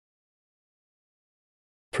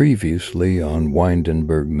Previously on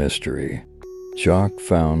Windenburg Mystery, Jock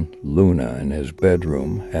found Luna in his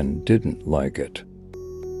bedroom and didn't like it.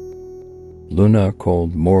 Luna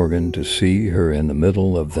called Morgan to see her in the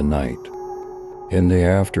middle of the night. In the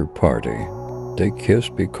after party, they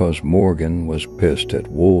kissed because Morgan was pissed at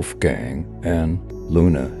Wolfgang and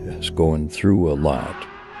Luna is going through a lot,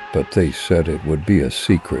 but they said it would be a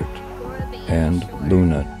secret, and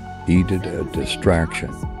Luna needed a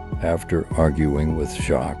distraction after arguing with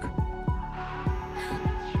Jacques.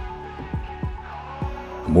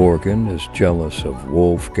 Morgan is jealous of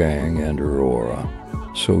Wolfgang and Aurora,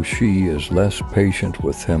 so she is less patient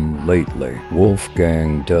with him lately.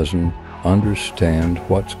 Wolfgang doesn't understand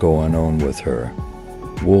what's going on with her.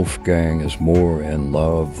 Wolfgang is more in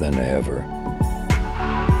love than ever.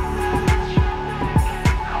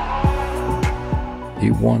 He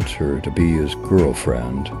wants her to be his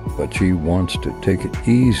girlfriend, but she wants to take it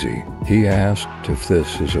easy. He asked if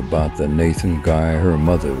this is about the Nathan guy her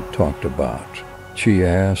mother talked about. She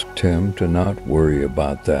asked him to not worry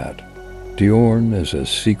about that. Diorn is a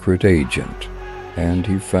secret agent, and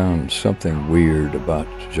he found something weird about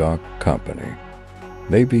Jacques' company.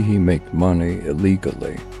 Maybe he make money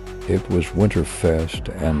illegally. It was Winterfest,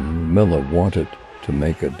 and Milla wanted to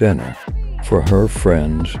make a dinner for her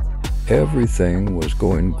friends. Everything was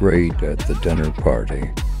going great at the dinner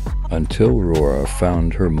party, until Aurora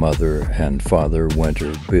found her mother and Father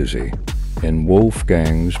Winter busy in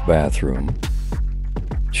Wolfgang's bathroom.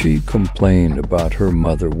 She complained about her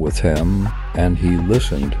mother with him, and he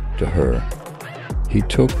listened to her. He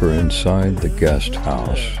took her inside the guest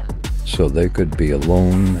house so they could be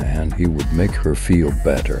alone and he would make her feel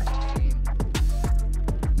better.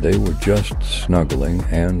 They were just snuggling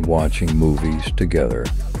and watching movies together,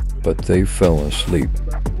 but they fell asleep.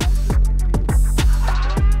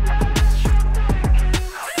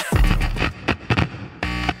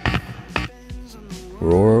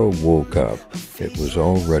 Aurora woke up. It was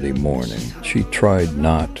already morning. She tried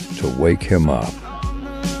not to wake him up,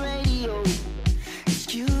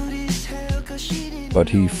 but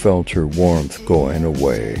he felt her warmth going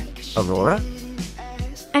away. Aurora?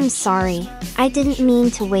 I'm sorry. I didn't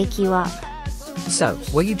mean to wake you up. So,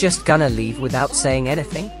 were you just gonna leave without saying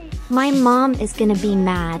anything? My mom is gonna be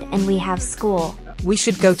mad and we have school. We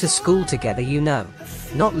should go to school together, you know.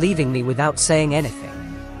 Not leaving me without saying anything.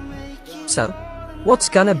 So, what's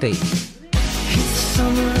gonna be?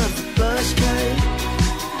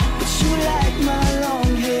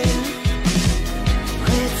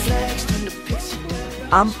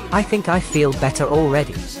 I think I feel better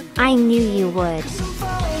already. I knew you would.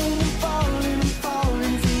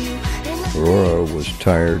 Aurora was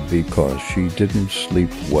tired because she didn't sleep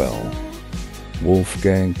well.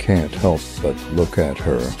 Wolfgang can't help but look at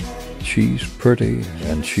her. She's pretty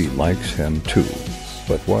and she likes him too,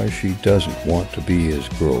 but why she doesn't want to be his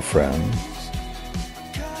girlfriend?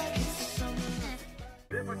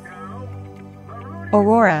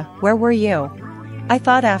 Aurora, where were you? I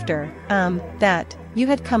thought after, that you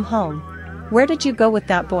had come home. Where did you go with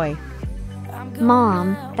that boy?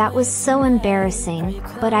 Mom, that was so embarrassing,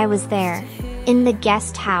 but I was there. In the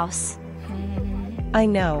guest house. I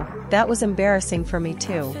know, that was embarrassing for me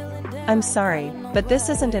too. I'm sorry, but this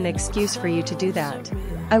isn't an excuse for you to do that.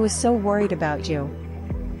 I was so worried about you.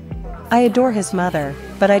 I adore his mother,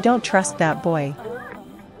 but I don't trust that boy.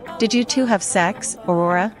 Did you two have sex,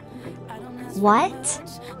 Aurora?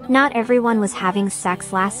 What? Not everyone was having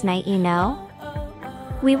sex last night, you know?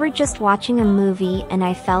 We were just watching a movie and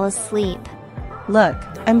I fell asleep. Look,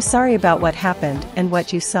 I'm sorry about what happened and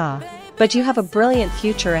what you saw. But you have a brilliant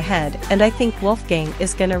future ahead, and I think Wolfgang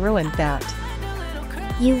is gonna ruin that.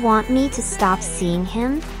 You want me to stop seeing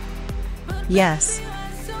him? Yes.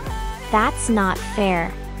 That's not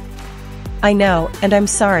fair. I know, and I'm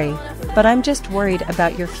sorry, but I'm just worried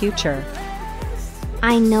about your future.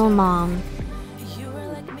 I know, Mom.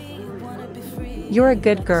 You're a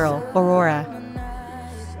good girl, Aurora.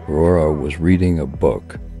 Aurora was reading a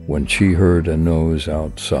book when she heard a noise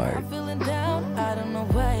outside.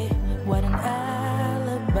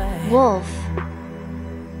 Wolf.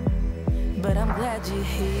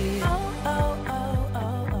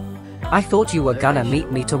 I thought you were gonna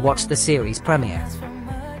meet me to watch the series premiere.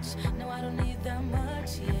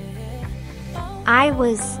 I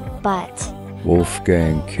was, but...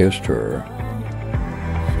 Wolfgang kissed her.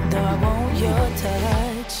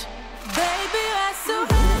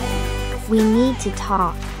 We need to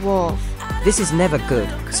talk, Wolf. This is never good,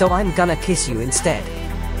 so I'm gonna kiss you instead.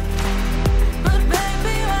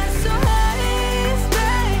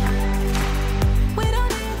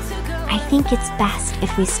 I think it's best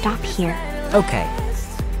if we stop here. Okay.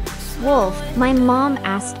 Wolf, my mom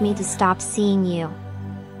asked me to stop seeing you.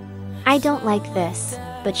 I don't like this,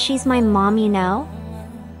 but she's my mom, you know?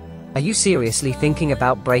 Are you seriously thinking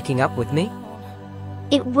about breaking up with me?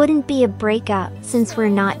 It wouldn't be a breakup since we're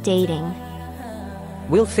not dating.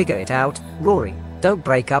 We'll figure it out, Rory. Don't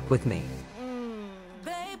break up with me.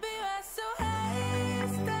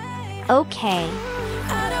 Okay.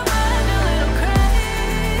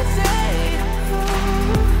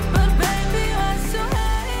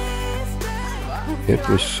 It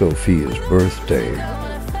was Sophia's birthday.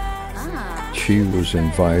 She was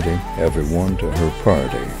inviting everyone to her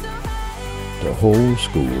party. The whole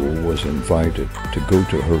school was invited to go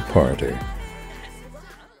to her party.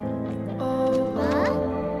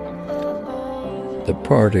 The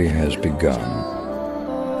party has begun.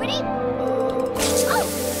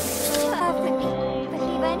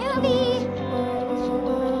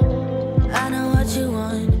 I know what you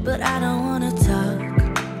want, but I don't want to talk.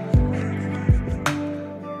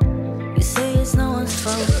 You say it's no one's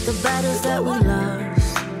fault, the battles that we lost.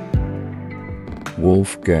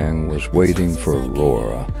 Wolfgang was waiting for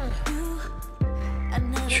Aurora.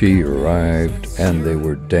 She arrived and they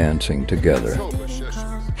were dancing together.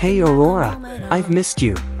 Hey Aurora, I've missed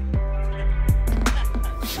you.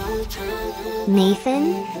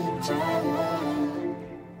 Nathan?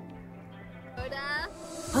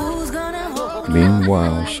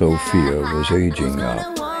 Meanwhile, Sophia was aging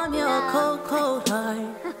up.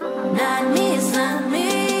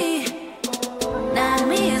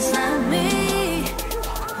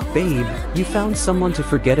 Babe, you found someone to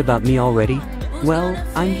forget about me already? Well,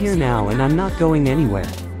 I'm here now and I'm not going anywhere.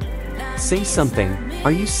 Say something,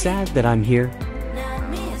 are you sad that I'm here?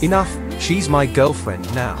 Enough, she's my girlfriend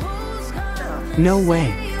now. No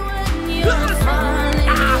way.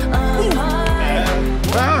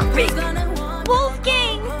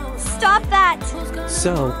 Wolfgang! Stop that!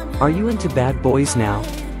 So, are you into bad boys now?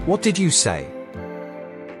 What did you say?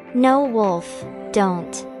 No, Wolf,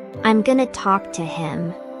 don't. I'm gonna talk to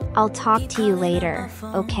him. I'll talk to you later,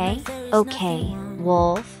 okay? Okay,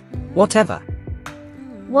 Wolf. Whatever.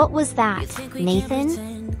 What was that,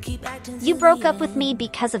 Nathan? You broke up with me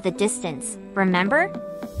because of the distance, remember?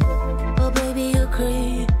 Oh, baby, you're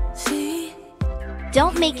crazy.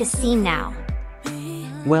 Don't make a scene now.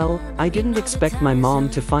 Well, I didn't expect my mom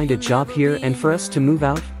to find a job here and for us to move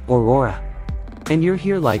out, Aurora. And you're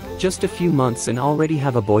here like just a few months and already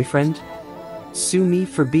have a boyfriend? Sue me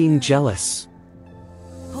for being jealous.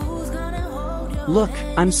 Look,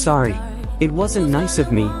 I'm sorry. It wasn't nice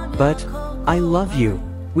of me, but I love you.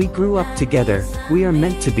 We grew up together, we are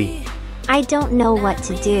meant to be. I don't know what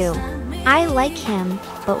to do. I like him,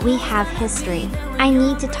 but we have history. I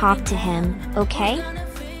need to talk to him, okay?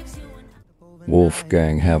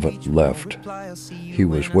 Wolfgang haven't left. He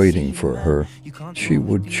was waiting for her. She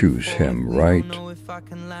would choose him, right?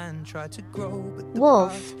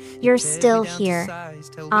 Wolf, you're still here.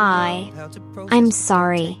 I'm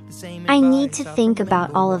sorry. I need to think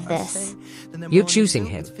about all of this. You're choosing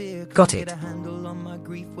him. Got it.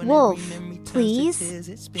 Wolf,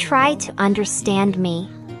 please, try to understand me.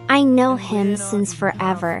 I know him since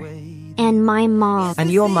forever. And my mom.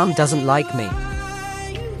 And your mom doesn't like me.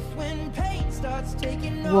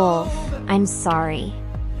 Wolf, I'm sorry.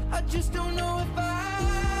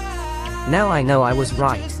 Now I know I was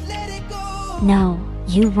right. No,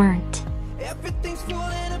 you weren't.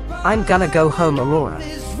 I'm gonna go home, Aurora.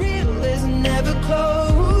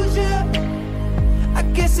 I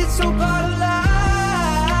guess it's so part of life.